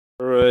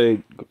All right,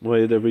 good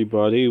night,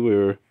 everybody.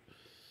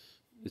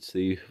 It's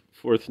the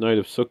fourth night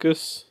of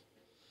Sukkot.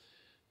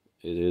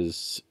 It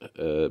is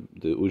the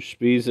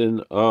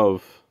Ushpizin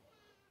of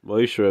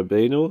Moshe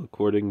Rabbeinu,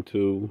 according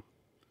to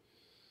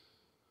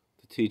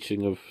the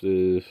teaching of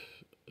the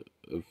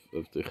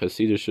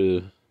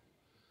Hasidic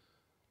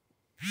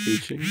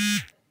teaching,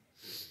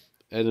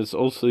 and it's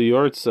also the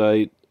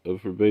yartzeit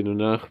of Rebbe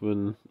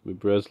Nachman of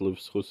Breslov,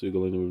 Rebbe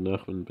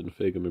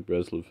Nachman of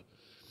Breslov,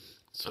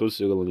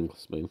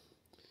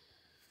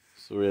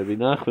 So Rebbe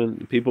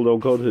Nachman, people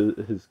don't go to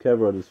his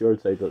kever on his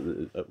yartzeit.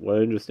 What I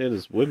understand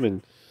is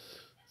women,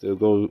 they'll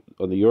go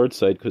on the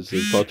yartzeit because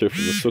they're potter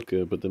from the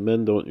sukkah, but the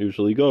men don't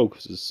usually go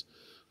because it's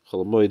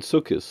cholamoid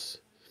sukkahs,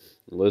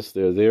 unless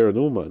they're there in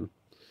Uman.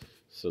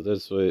 So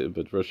that's why.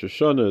 But Rosh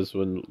Hashanah is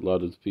when a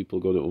lot of people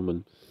go to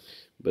Uman.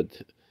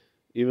 But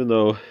even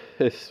though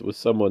it was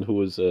someone who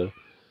was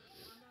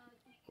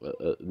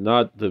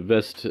not the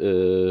best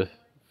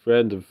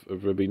friend of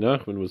Rebbe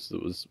Nachman, was the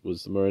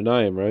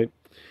Moharan, right?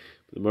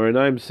 The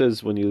Moharan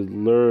says when you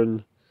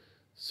learn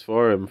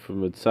Sfarim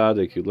from a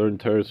tzaddik, you learn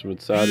Torah from a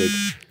tzaddik,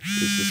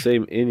 it's the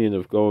same inyan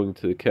of going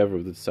to the kever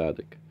of the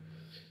tzaddik.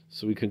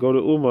 So we can go to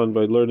Uman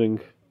by learning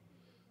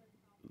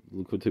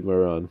Likutei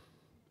Moharan.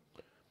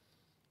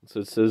 So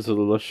it says,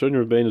 L'lashon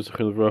Rabbeinu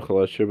Zechon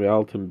L'vrachal Asher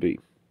Me'altem Bi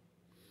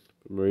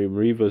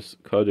Rivas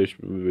Kadesh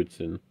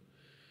B'mivitzin.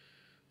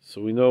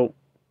 So we know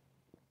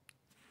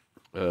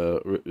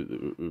Reb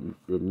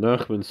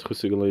Nachman's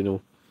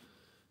Chassid,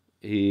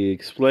 he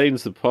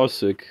explains the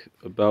pasuk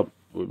about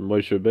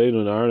Moshe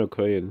Rabbeinu and Aaron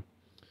Kohen,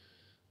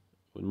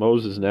 when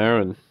Moses and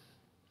Aaron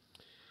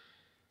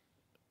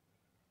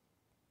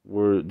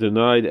were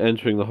denied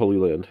entering the Holy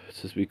Land. It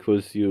says,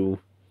 because you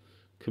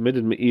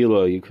committed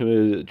me'ilah, you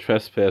committed a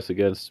trespass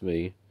against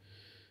me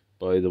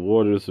by the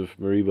waters of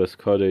Meribas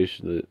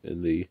Kadesh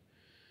in the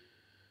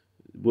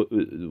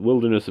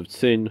wilderness of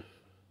Tzin.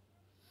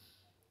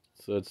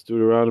 So that's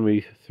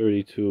Deuteronomy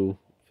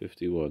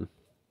 32:51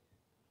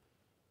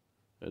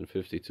 and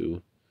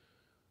 52.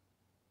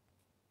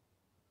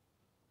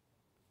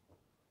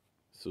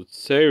 So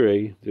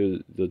Tzerei,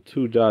 the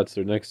two dots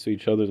are next to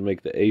each other to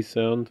make the A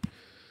sound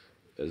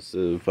as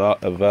a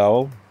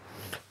vowel.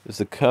 It's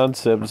the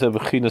concept,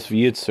 Zebechinas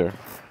v'yitzer.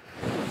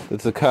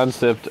 It's the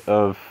concept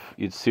of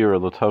Yitzira,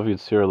 Latav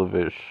Yitzira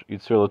Levish.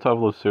 Yitzira Latav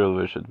Yitzira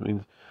Levish. It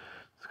means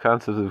it's the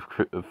concept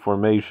of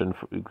formation.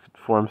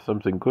 Form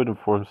something good and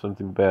form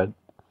something bad.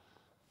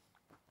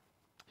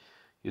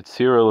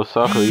 Yitzira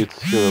L'sachar,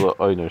 Yitzira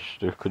L'oinish.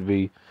 There could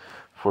be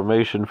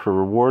formation for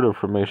reward or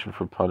formation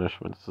for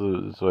punishment.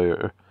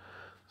 Zoyer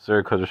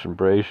Kadosh and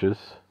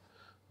Bereshis.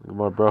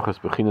 Gemara Brachos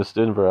Bechinas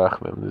Din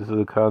V'Rachmim. This is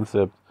the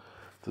concept.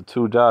 The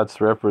two dots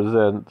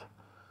represent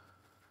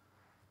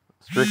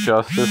strict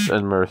justice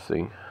and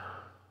mercy.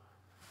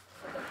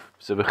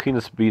 So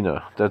Bechinas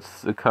Bina.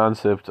 That's the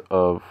concept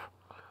of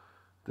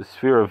the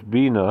sphere of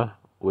Bina,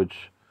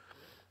 which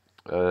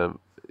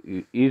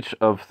each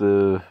of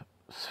the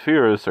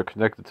spheres are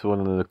connected to one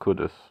another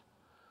Kudus.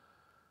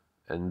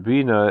 And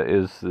Bina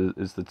is the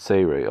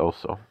Tzerei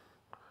also.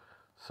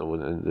 So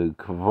when the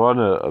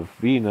Kavana of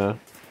Bina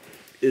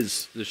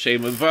is the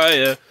Shem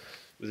Avaya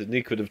with the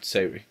Nikud of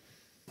Tzerei.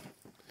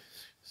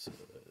 So,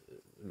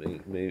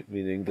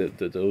 meaning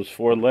that those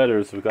four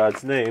letters of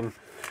God's name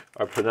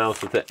are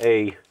pronounced with the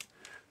A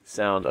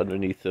sound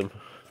underneath them.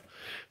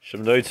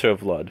 Shem Noitzer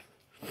of Lud.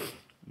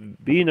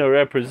 Bina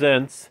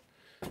represents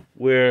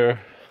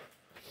where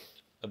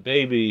a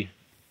baby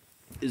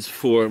is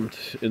formed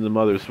in the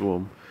mother's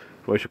womb.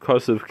 Like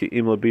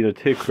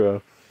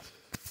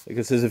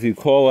it says, if you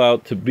call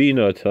out to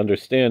Bina, to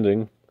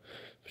understanding,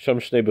 so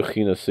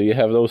you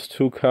have those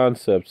two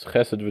concepts,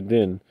 Chesed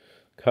v'Din,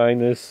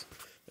 kindness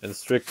and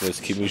strictness.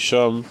 Ki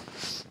misham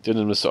din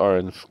and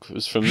misarin.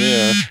 Because from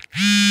there,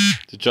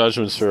 the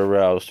judgments are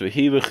aroused.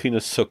 V'hi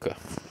v'chinas Sukkah.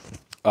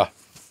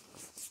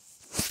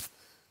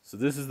 So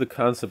this is the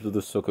concept of the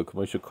Sukkah.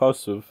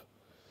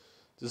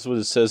 This is what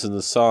it says in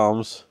the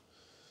Psalms.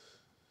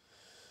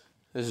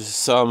 This is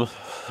Psalm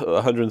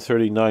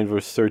 139,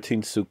 verse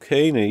 13.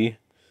 Sukkeni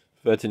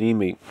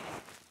v'etanimi.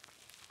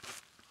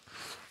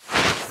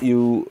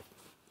 You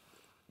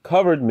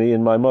covered me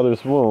in my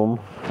mother's womb,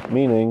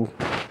 meaning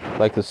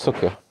like the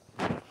Sukkah.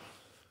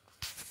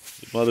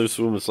 The mother's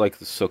womb is like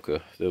the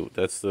Sukkah.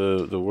 That's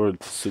the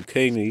word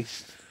Sukkeni.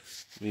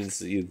 Means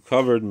that you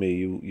covered me,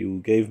 you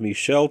gave me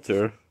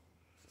shelter.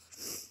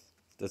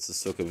 That's the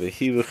Sukkah.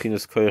 V'hi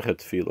v'chinas koyach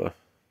tefillah.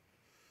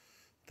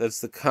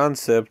 That's the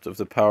concept of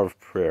the power of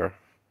prayer.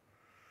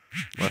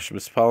 If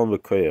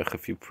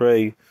you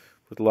pray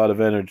with a lot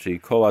of energy,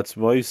 kol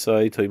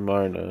atzmoisai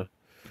toimarna,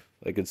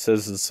 like it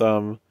says in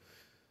Psalm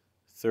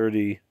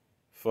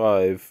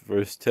 35,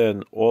 verse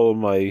 10, all of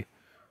my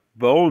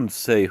bones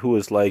say, who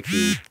is like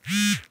you,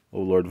 O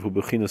Lord, who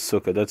b'chinas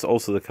Sukkah. That's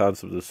also the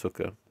concept of the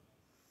Sukkah.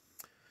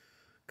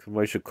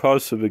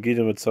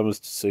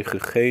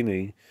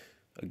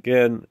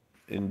 Again,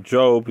 in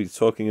Job, he's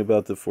talking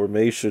about the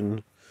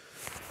formation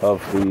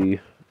of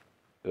the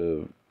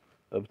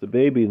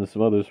baby in his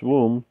mother's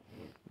womb.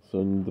 So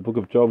in the book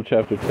of Job,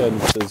 chapter 10,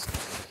 it says,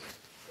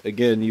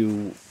 again,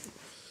 you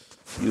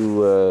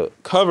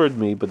covered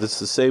me, but it's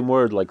the same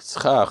word like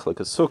tzchach, like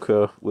a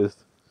sukkah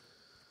with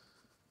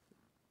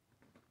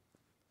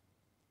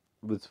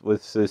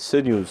the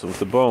sinews, with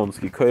the bones.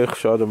 Gikoich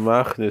shadam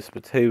machnis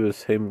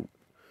betevis hem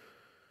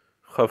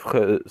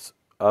chavches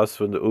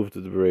asvan the uvda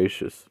the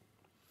bereshis.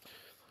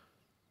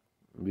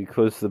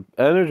 Because the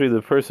energy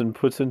the person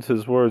puts into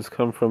his words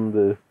come from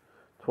the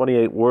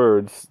 28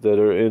 words that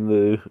are in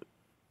the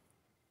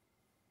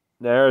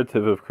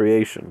narrative of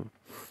creation.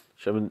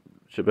 Shem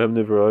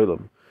nivra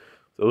olam.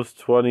 Those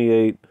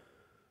 28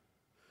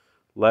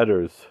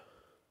 letters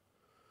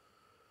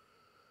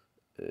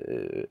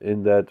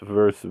in that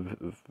verse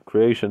of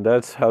creation,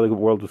 that's how the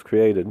world was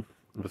created.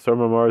 And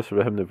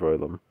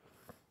the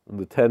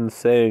 10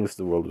 sayings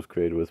the world was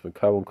created with.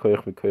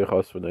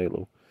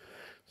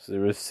 So they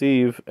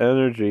receive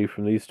energy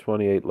from these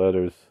 28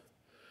 letters.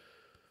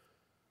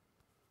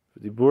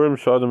 If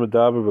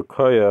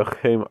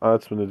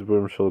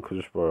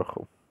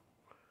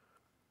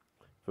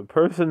a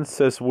person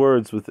says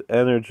words with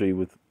energy,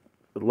 with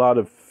a lot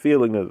of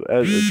feeling of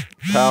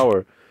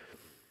power,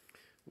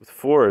 with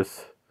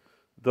force,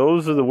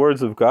 those are the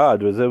words of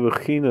God. That's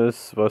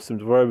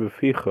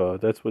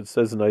what it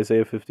says in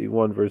Isaiah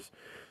 51, verse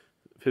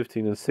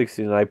 15 and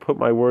 16. And I put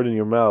my word in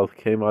your mouth,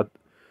 came out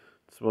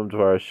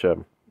Dvar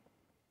Hashem.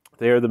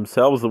 They are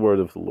themselves the word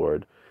of the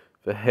Lord.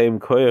 That's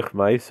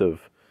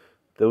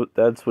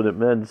what it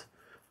meant,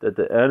 that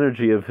the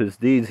energy of his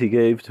deeds he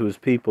gave to his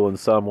people in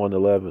Psalm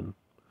 111.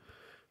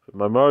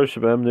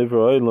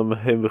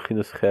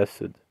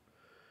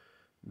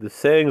 The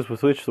sayings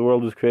with which the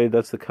world was created,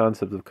 that's the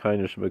concept of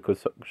kindness.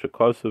 Because it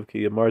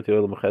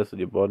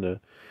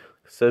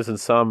says in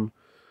Psalm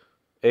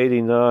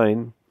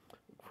 89,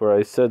 for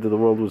I said that the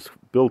world was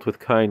built with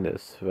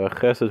kindness. And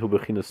also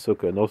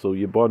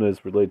Yibana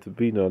is related to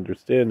Bina,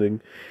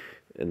 understanding.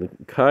 And the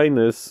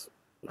kindness,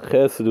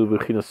 chesed hu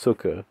b'chinas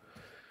sukkah.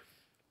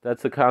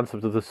 That's the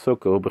concept of the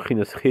sukkah,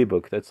 b'chinas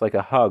chibuk. That's like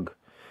a hug.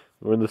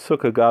 We're in the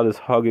sukkah, God is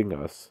hugging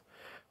us.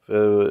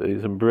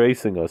 He's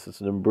embracing us. It's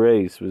an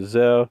embrace. That's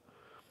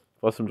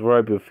what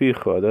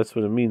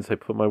it means. I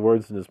put my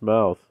words in his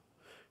mouth,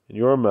 in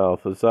your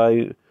mouth. As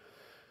I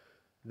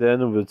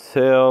then would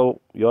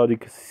tell yadi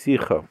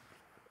kasicha.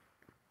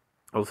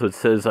 Also, it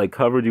says, I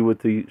covered you with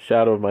the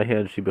shadow of my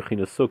hand. She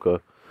b'chinas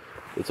sukkah.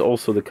 It's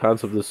also the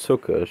concept of the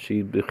sukkah.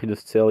 She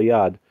b'chinas tzel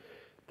yad.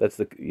 That's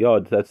the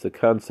yod. That's the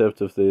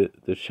concept of the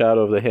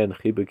shadow of the hand.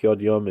 Chibuk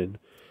yod yomin,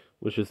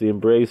 which is the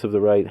embrace of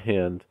the right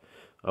hand.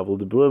 But if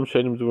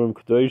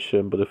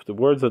the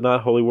words are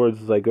not holy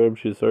words, as I go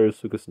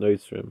sukkahs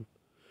noitzrim,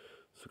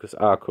 sukkahs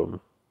akum.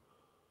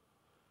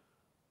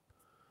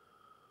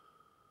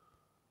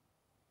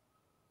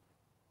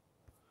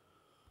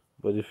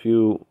 But if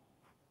the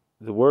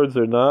words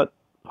are not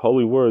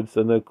holy words,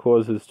 then that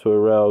causes to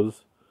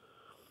arouse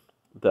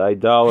the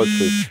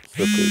idolatrous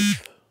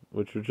sukkahs,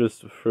 which are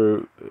just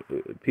for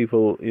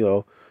people,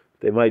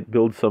 they might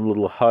build some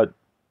little hut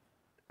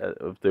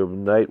of their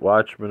night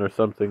watchman or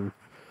something,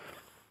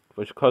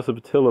 which causes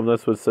b'tilim.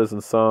 That's what it says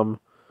in Psalm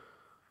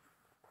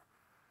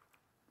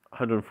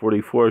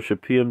 144,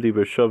 Shapiyam di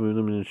b'shavim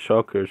min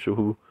shaker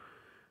shehu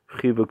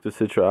chibuk de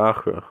sitra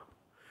achra. It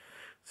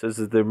says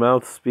that their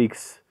mouth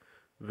speaks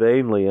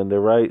vainly, and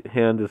their right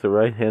hand is the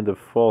right hand of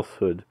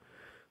falsehood.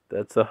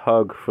 That's a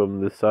hug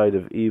from the side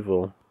of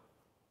evil.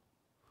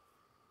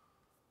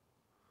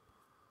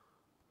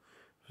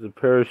 The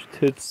parish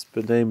tits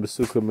b'nei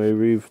besukkah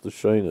meiriv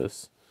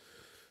l'shoinus.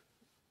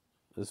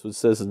 That's what it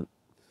says in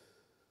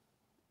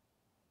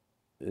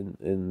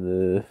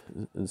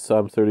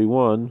Psalm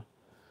 31.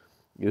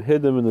 You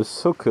hid them in the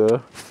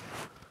sukkah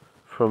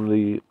from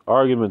the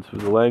arguments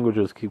of the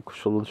languages. Keep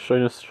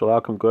l'shoinus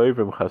shalakim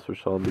goyvrim chas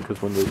v'shalom,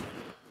 because when the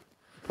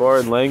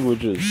foreign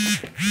languages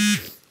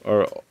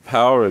are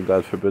powering,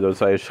 God forbid,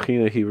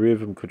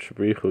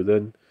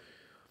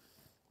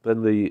 then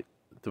the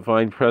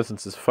divine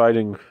presence is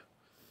fighting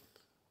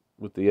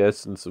with the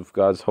essence of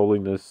God's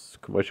holiness.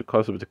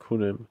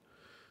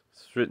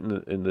 It's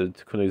written in the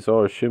Tikkunei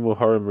Zohar, Shimu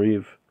Harim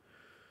Riv.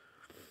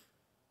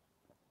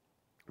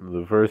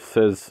 The verse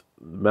says,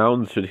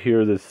 mountains should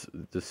hear this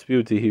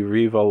dispute. He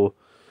Riv al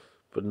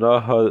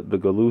B'naha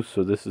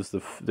B'galusa. This is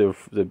the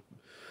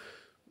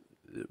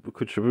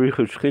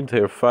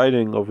are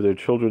fighting over their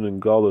children in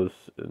Galus,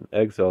 in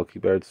exile.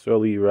 Kibar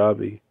Tzrali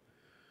Rabbi.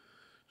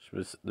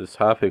 This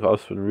Hafik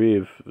Osman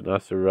Riv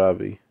Nasser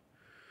Rabbi.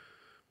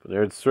 But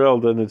in Israel,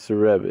 then it's a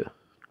Rebbe.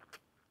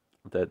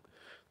 That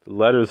the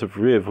letters of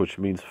Riv, which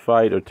means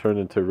fight, are turned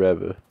into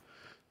Rebbe.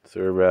 It's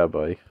a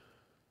rabbi.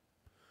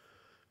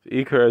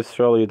 The Ikar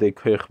Israel Yadei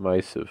Koich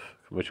Maisav,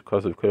 which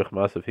cause of Koich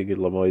Maisav Higid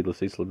Lamoid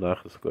L'Sislam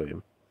Nachas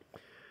Goyim.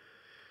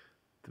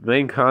 The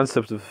main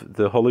concept of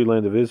the Holy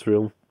Land of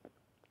Israel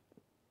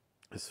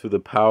is through the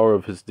power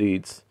of his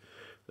deeds.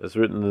 As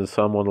written in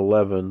Psalm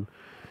 111,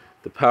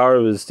 the power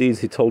of his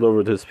deeds he told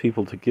over to his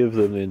people to give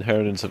them the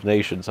inheritance of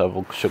nations. But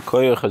when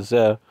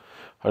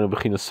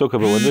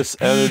this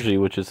energy,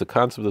 which is the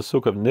concept of the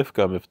Sukkah of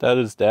Nifgam, if that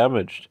is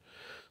damaged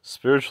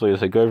spiritually,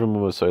 as I go from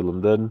Muslim,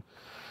 then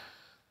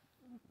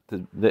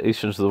the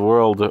nations of the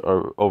world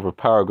are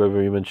overpowered,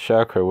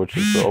 which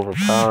is the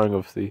overpowering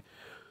of the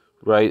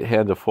right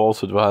hand of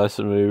falsehood,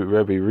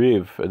 Rebbe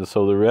Riv, and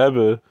so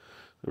the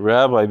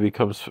rabbi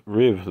becomes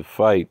Riv, the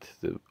fight,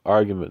 the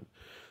argument.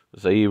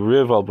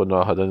 Riv al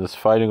Banahad, and this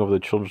fighting of the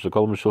children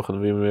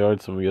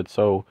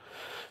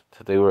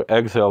that they were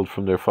exiled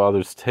from their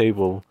father's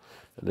table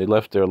and they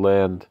left their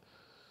land.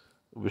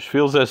 Which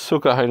feels as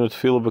Sukkah, and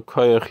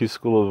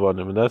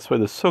that's why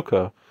the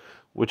Sukkah,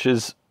 which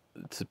is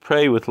to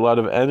pray with a lot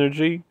of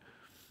energy,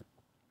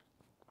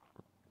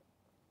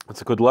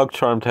 it's a good luck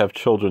charm to have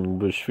children,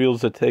 which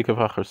feels that take of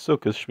Achar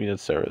Sukkah, Shmini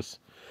Atzeres.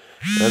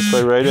 That's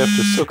why right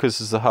after Sukkah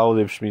is the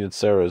holiday of Shmini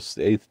Atzeres,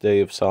 the 8th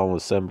day of Solemn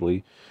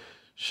Assembly.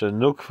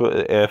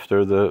 Shanukva,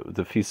 after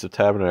the Feast of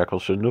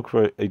Tabernacles,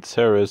 Shanukva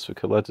Atzeres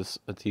v'Kaletis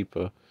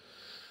Atipa.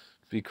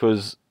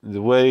 Because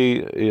the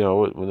way,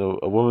 when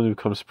a woman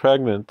becomes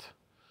pregnant,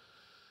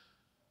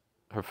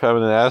 her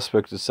feminine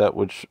aspect is that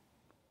which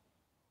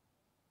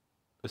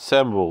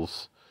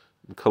assembles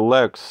and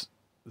collects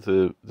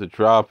the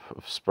drop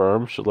of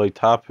sperm, Shalei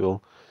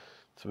Tapil,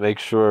 to make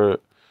sure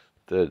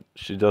that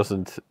she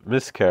doesn't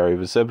miscarry.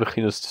 That's the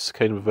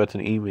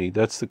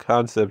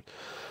concept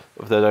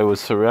of that I was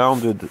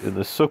surrounded in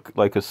the sukkah,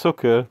 like a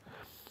sukkah,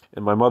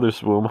 in my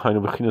mother's womb.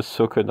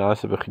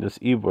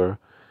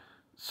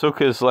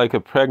 Sukkah is like a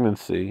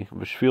pregnancy,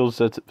 which feels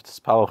that it's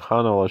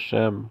Palachana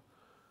Hashem.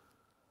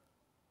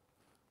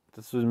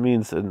 That's what it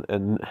means.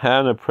 And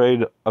Hannah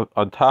prayed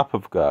on top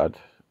of God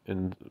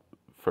in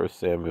 1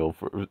 Samuel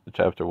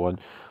chapter 1.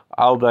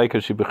 Al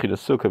Daika she bechina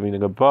sukkah,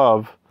 meaning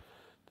above.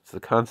 It's the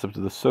concept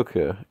of the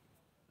sukkah.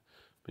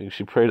 Meaning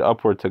she prayed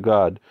upward to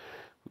God.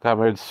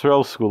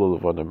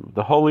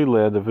 The Holy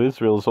Land of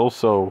Israel is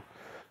also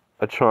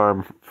a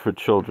charm for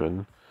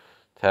children.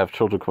 To have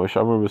children.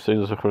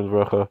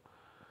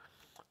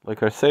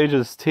 Like our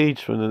sages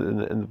teach in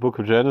the book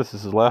of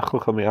Genesis, is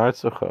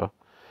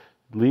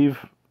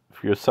leave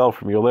for yourself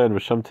from your land.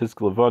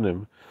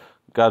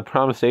 God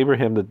promised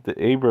Abraham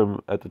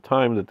Abram at the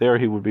time that there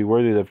he would be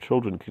worthy to have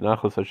children.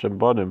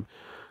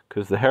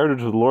 Because the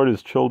heritage of the Lord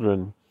is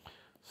children.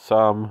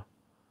 Psalm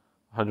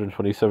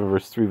 127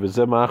 verse 3.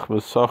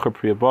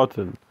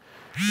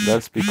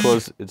 That's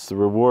because it's the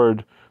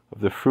reward of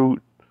the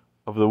fruit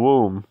of the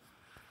womb.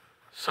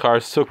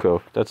 Schar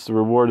Sukkah, that's the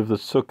reward of the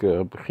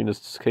Sukkah.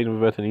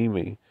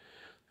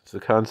 It's the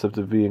concept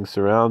of being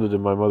surrounded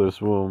in my mother's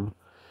womb.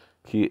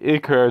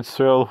 Because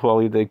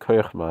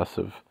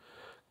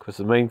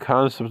the main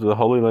concept of the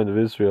Holy Land of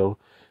Israel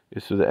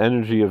is through the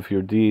energy of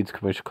your deeds,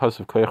 which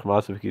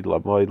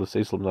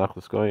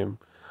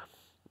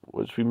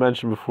we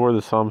mentioned before.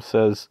 The Psalm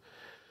says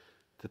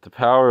that the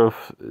power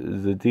of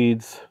the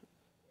deeds,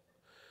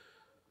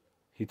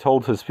 he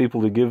told his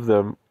people to give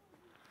them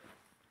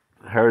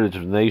heritage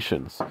of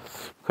nations.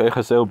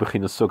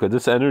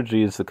 This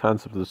energy is the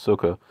concept of the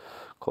Sukkah.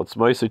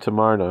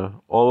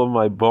 All of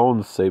my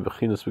bones say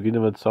that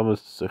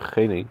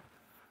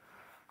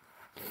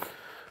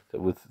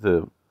with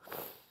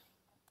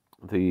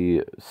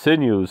the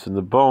sinews and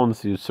the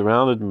bones you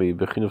surrounded me,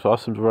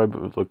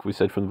 like we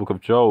said from the book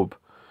of Job.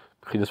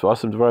 That's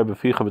what it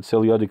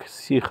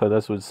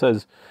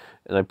says.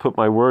 And I put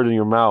my word in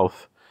your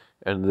mouth,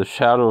 and the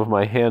shadow of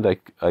my hand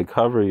I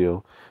cover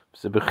you.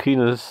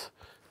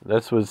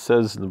 That's what it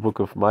says in the book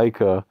of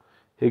Micah.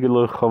 In the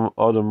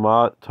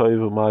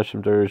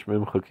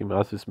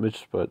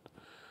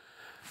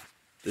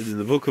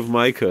book of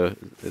Micah,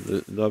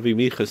 the Navi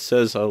Micha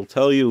says, I'll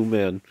tell you,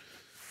 man,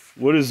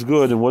 what is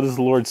good and what does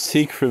the Lord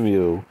seek from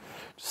you?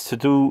 Just to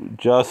do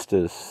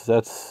justice.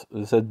 That's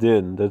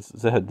Zedin. That's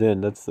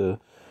the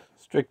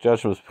strict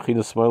judgment.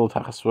 That's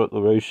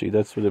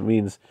what it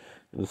means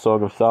in the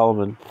Song of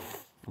Solomon,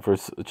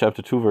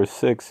 chapter 2, verse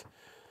 6.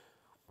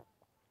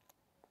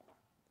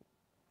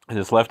 And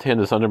his left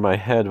hand is under my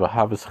head,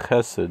 v'havas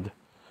chesed.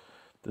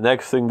 The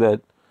next thing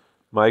that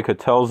Micah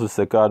tells us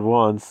that God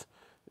wants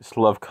is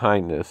to love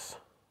kindness.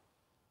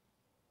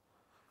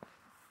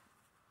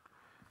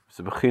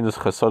 There's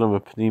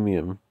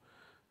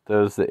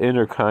the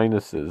inner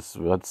kindnesses,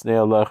 and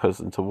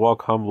to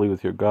walk humbly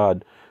with your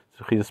God.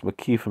 To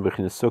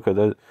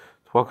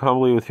walk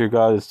humbly with your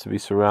God is to be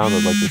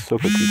surrounded like the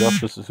Sukkah.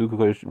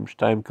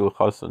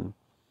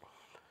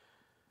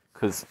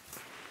 Because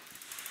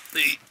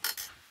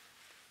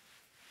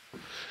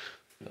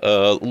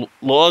the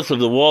laws of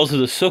the walls of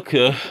the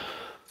Sukkah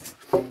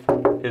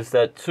is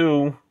that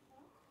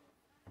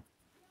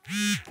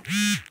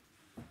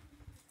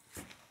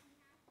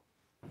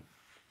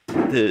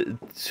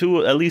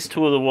at least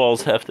two of the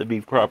walls have to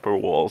be proper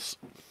walls.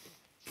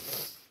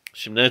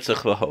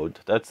 Shemnetzach v'hod.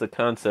 That's the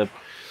concept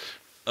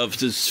of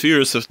the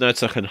spheres of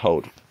Netzach and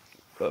Hod.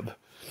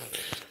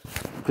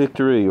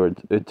 Victory or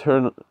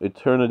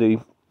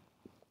eternity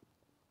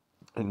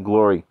and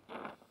glory.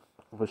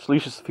 But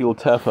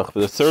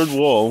the third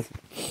wall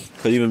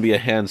could even be a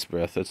hand's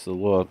breadth. That's the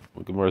law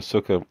of Gemara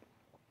Sukkah.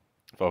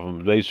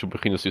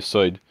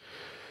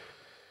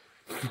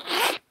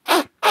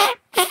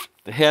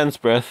 The hand's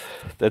breadth,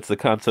 that's the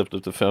concept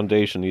of the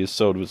foundation. The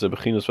Yesod was a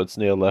bechinas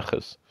vatzneah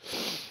leches.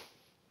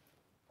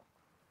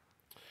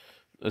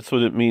 That's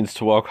what it means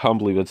to walk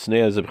humbly. But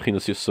tzneah is a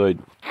b'chinas yesod.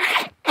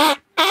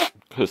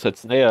 Because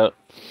that's tzneah,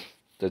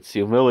 that's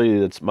humility,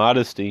 that's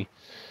modesty.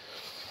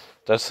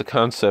 That's the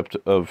concept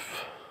of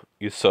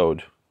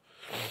yesod,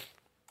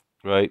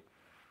 right?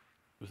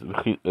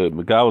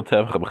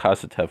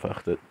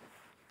 That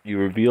you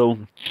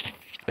reveal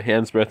a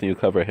hand's breadth and you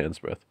cover a hand's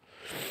breadth.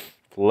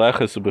 But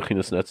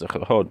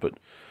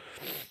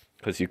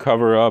because you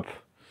cover up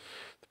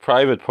the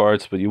private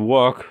parts, but you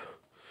walk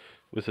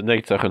with the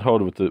neitzach and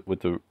hod, with the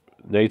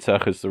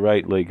neitzach is the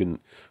right leg and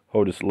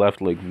hod is the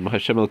left leg.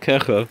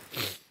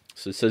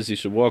 So it says you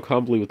should walk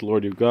humbly with the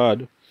Lord your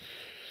God.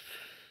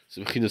 To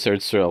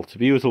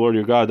be with the Lord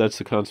your God, that's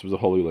the concept of the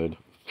Holy Land.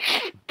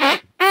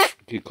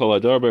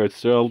 Gemara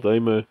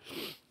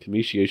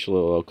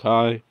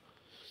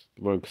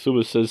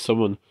Kesubah says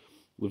someone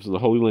lives in the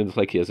Holy Land, it's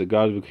like he has a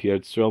God, because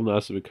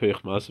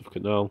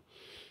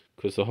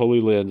the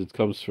Holy Land, it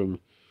comes from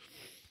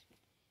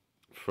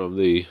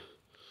the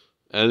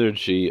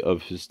energy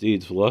of his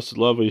deeds. So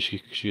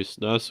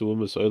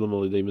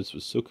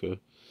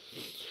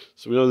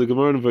we know the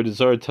Gemara in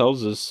Avodah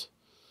tells us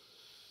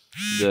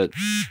that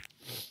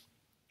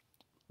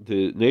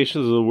the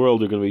nations of the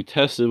world are going to be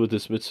tested with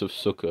this mitzvah of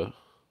Sukkah.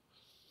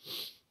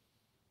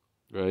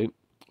 Right?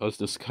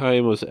 It's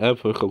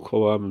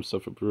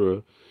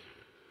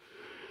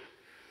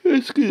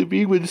going to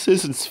be when it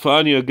says in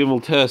Sfania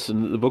Gimel Tes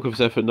in the book of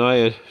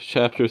Zephaniah,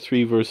 chapter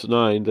 3, verse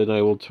 9, then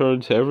I will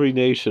turn to every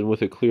nation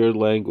with a clear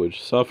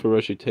language. Safa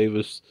Rashi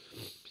Tevis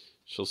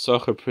Shal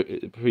Sacha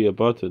Priya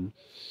Batan.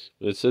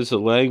 When it says the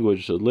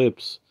language, the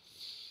lips,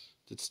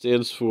 it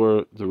stands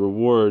for the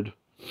reward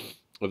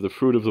of the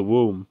fruit of the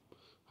womb.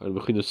 And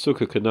the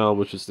Sukkah canal,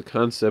 which is the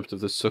concept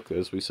of the Sukkah,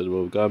 as we said,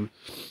 well, Gam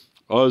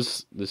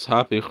Oz this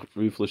hapich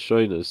Rif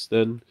Lashoinas,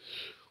 then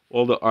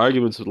all the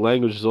arguments of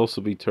languages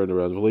also be turned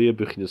around. And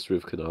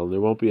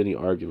there won't be any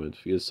argument.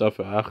 There'll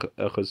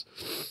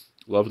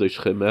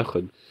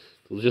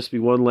just be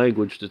one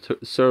language to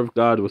serve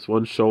God with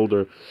one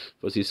shoulder.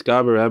 Then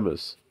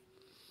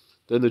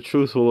the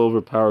truth will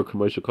overpower.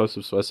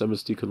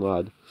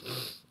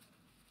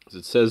 As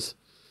it says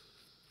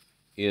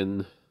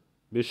in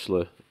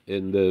Mishle,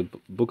 in the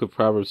book of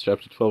Proverbs,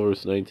 chapter 12,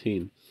 verse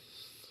 19,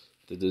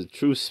 that the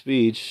true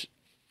speech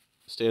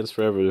stands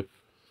forever.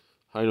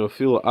 Meaning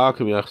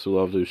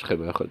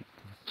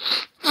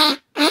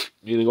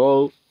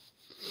all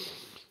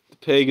the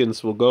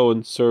pagans will go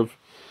and serve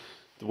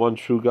the one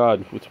true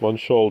God with one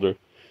shoulder.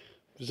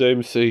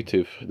 That's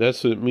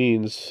what it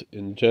means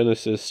in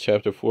Genesis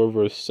chapter 4,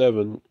 verse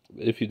 7.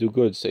 If you do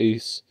good,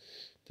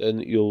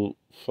 then you'll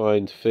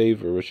find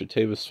favor.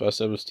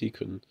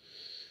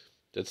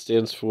 That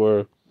stands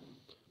for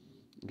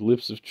the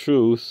lips of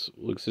truth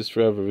will exist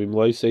forever.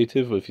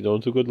 If you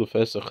don't do good,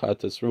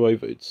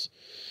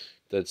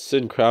 that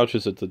sin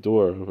crouches at the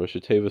door.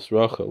 Rachel,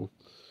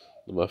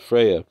 the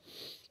Mafreya.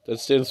 That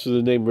stands for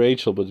the name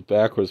Rachel, but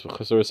backwards. With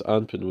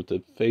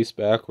the face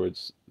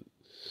backwards.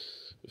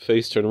 The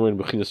face turned away.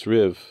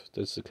 Riv.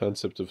 That's the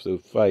concept of the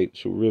fight.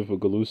 Riv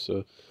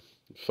Galusa.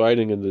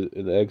 Fighting in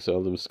the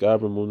exile. The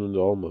Miskabra Mun and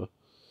Alma.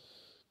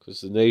 Because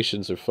the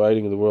nations are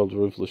fighting in the world.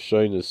 Riv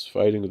Lashonis.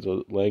 Fighting with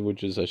the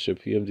languages.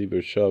 Ashepiem Di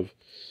Bershav.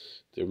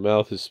 Their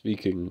mouth is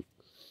speaking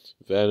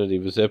vanity.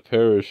 Vizep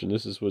perish, and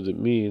this is what it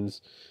means.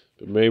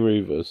 By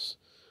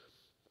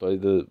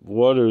the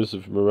waters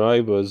of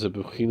Meribah is a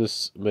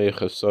Bechinas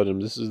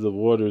Mechasadim. This is the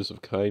waters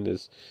of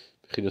kindness.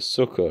 Bechinas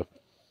Sukkah.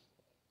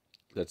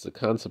 That's the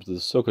concept of the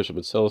Sukkah.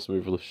 Shabbat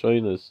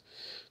Lashonis.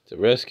 That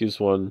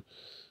rescues one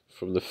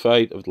from the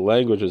fight of the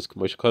languages.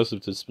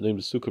 It's named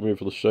the Sukkah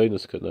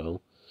Lashonis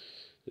canal.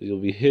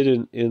 You'll be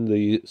hidden in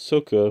the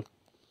Sukkah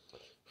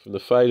from the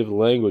fight of the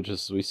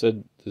languages. We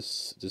said the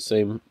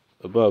same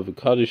above. The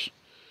Kaddish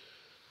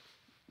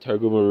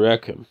Targum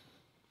Rekem.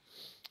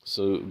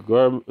 So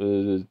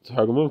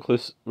Targum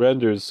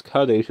renders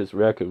Kadesh as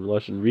Rekem,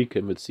 Lashon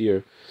Rikem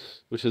Mitzir,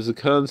 which is a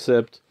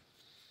concept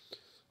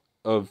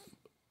of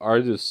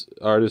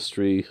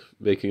artistry,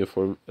 making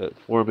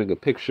forming a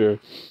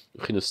picture.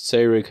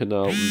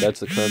 Canal, and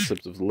that's the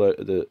concept of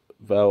the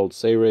vowel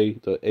Tsere,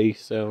 the A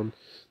sound,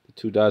 the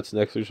two dots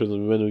next to each other,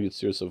 Menu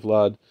Yitzir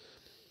Savlad.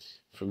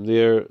 From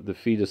there, the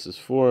fetus is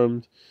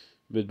formed.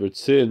 Midbar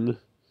Tzin.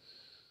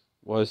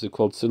 Why is it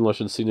called Tzin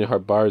Lashon Sinei Har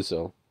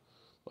Barzel?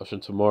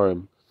 Lashon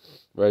Tomarim.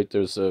 Right,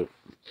 there's a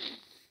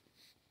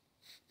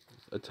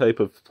type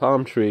of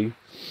palm tree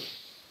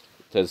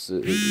that's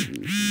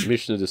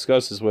Mishnah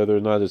discusses whether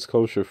or not it's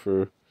kosher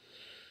for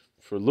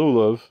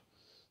lulav.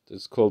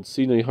 It's called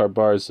Sinei Har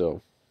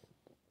Barzel.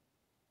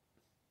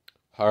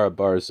 Har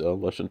Barzel,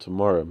 Lashon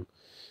Tomarim.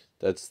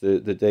 That's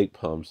the date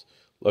palms.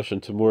 Lashon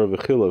Tamur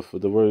v'chilaf.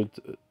 With the word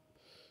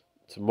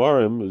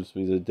Tomarim, which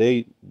means a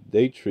date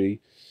tree,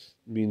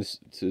 means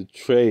to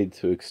trade,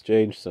 to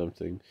exchange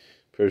something.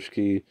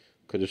 Pershki.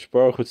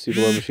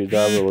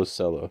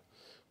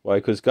 Why?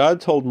 Because God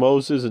told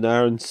Moses and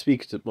Aaron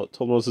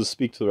told Moses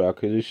speak to the rock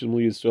to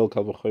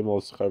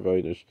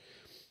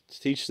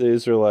teach the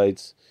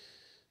Israelites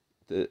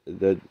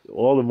that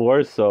all the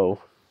more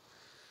so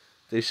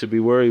they should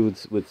be worried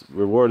with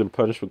reward and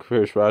punishment.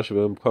 Rashi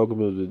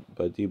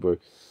by Dibur.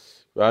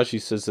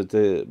 Rashi says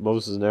that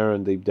Moses and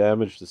Aaron, they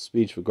damaged the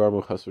speech for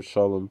Garmu Chas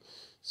V'Shalom,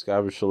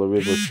 Skaver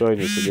Shalariv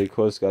L'Shoinus, and they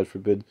caused, God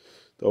forbid,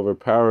 the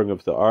overpowering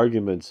of the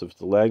arguments of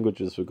the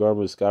languages for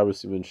Garmu Skaver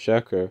Siman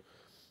Sheker.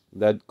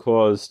 That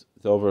caused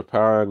the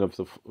overpowering of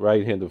the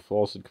right hand of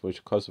falsehood.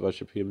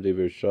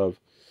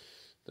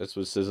 That's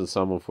what it says in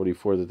Psalm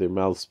 144, that their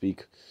mouths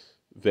speak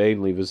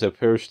vainly.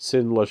 Perished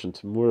sin, Lashon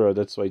Tamura.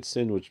 That's why it's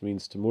sin, which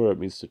means Tamura, it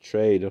means to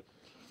trade.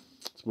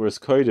 Tamuras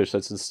Kodesh,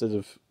 that's instead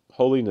of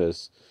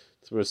holiness.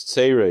 Tamuras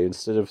Tseire,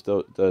 instead of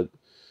the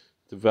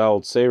vowel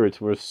Tseire.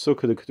 Tamuras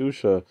Sukkah the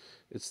Kedusha,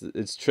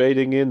 it's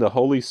trading in the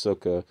holy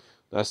Sukkah.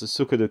 That's the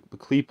Sukkah the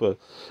Klipa.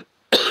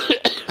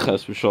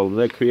 Chas v'shalom.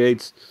 That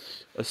creates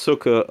a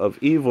Sukkah of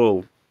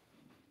evil,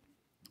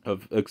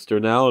 of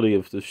externality,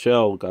 of the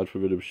shell, God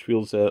forbid, of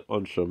Shvil's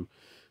Onsham.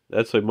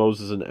 That's why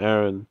Moses and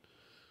Aaron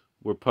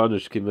were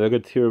punished.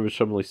 And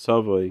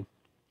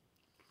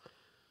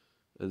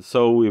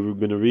so we were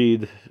going to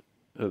read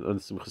on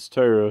Simchas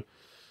Torah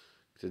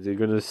that they're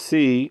going to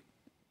see,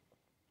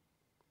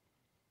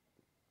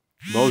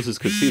 Moses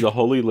could see the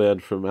Holy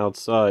Land from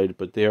outside,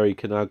 but there he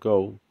cannot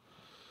go,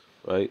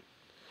 right?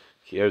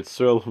 And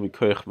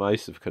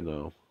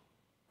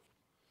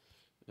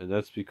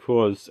that's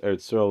because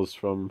Eretz Yisrael is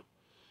from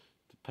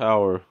the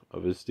power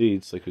of his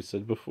deeds, like we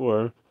said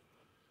before,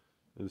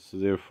 and so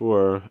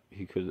therefore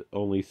he could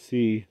only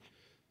see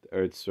the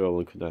Eretz Yisrael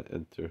and could not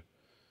enter.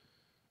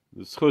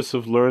 The schus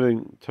of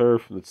learning Torah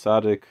from the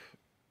tzaddik,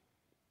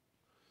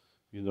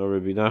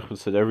 Rebbe Nachman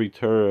said every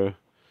Torah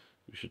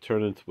we should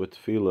turn into a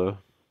tefillah.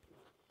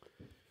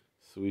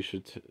 So we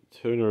should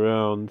turn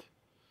around,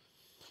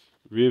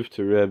 Riv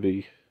to Rebbe.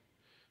 We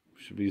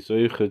should be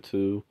zoicha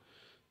to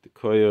the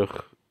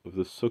koyach of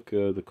the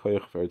Sukkah, the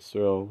koyach of Eretz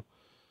Yisrael,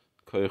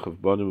 the koyach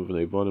of Banim, of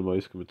Bnei Banim,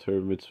 Ma'iskim,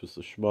 Torah, mitzvahs,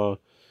 Lishma.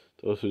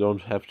 Those who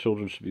don't have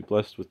children should be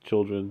blessed with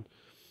children.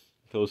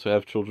 Those who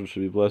have children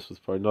should be blessed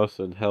with parnasa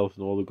and health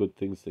and all the good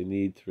things they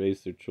need to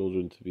raise their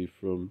children to be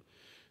from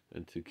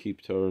and to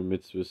keep Torah and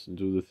mitzvahs and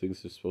do the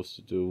things they're supposed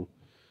to do.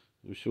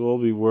 We should all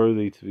be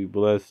worthy to be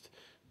blessed.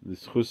 The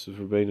schus of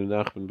Rebbe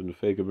Nachman of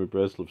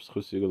Breslov,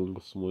 schus Yigal and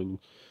Gosmoin,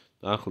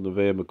 Nachal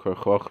Neveim Mekar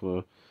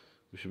Chochma.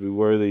 We should be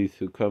worthy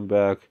to come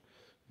back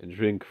and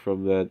drink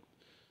from that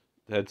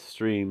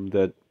stream,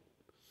 that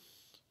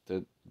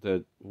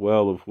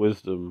well of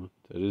wisdom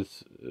that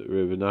is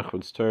Rebbe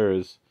Nachman's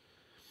Torah,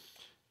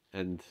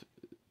 and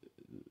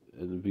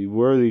be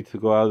worthy to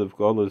go out of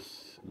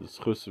Golus, the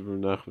schus of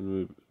Rebbe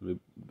Nachman of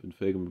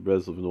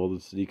Breslov, and all the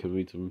tzaddikim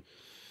mitim,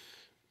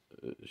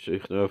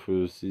 Sheikh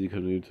Nafu,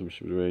 tzaddikim mitim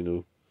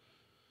Shebreinu.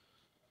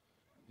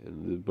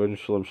 And the Baruch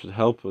Shalom should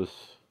help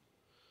us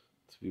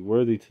to be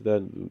worthy to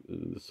that,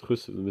 the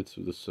schus of the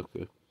mitzvah of the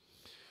Sukkah.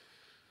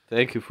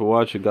 Thank you for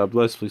watching. God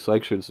bless. Please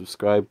like, share, and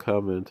subscribe,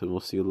 comment, and we'll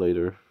see you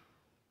later.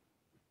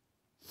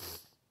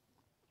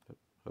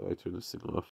 How do I turn this thing off?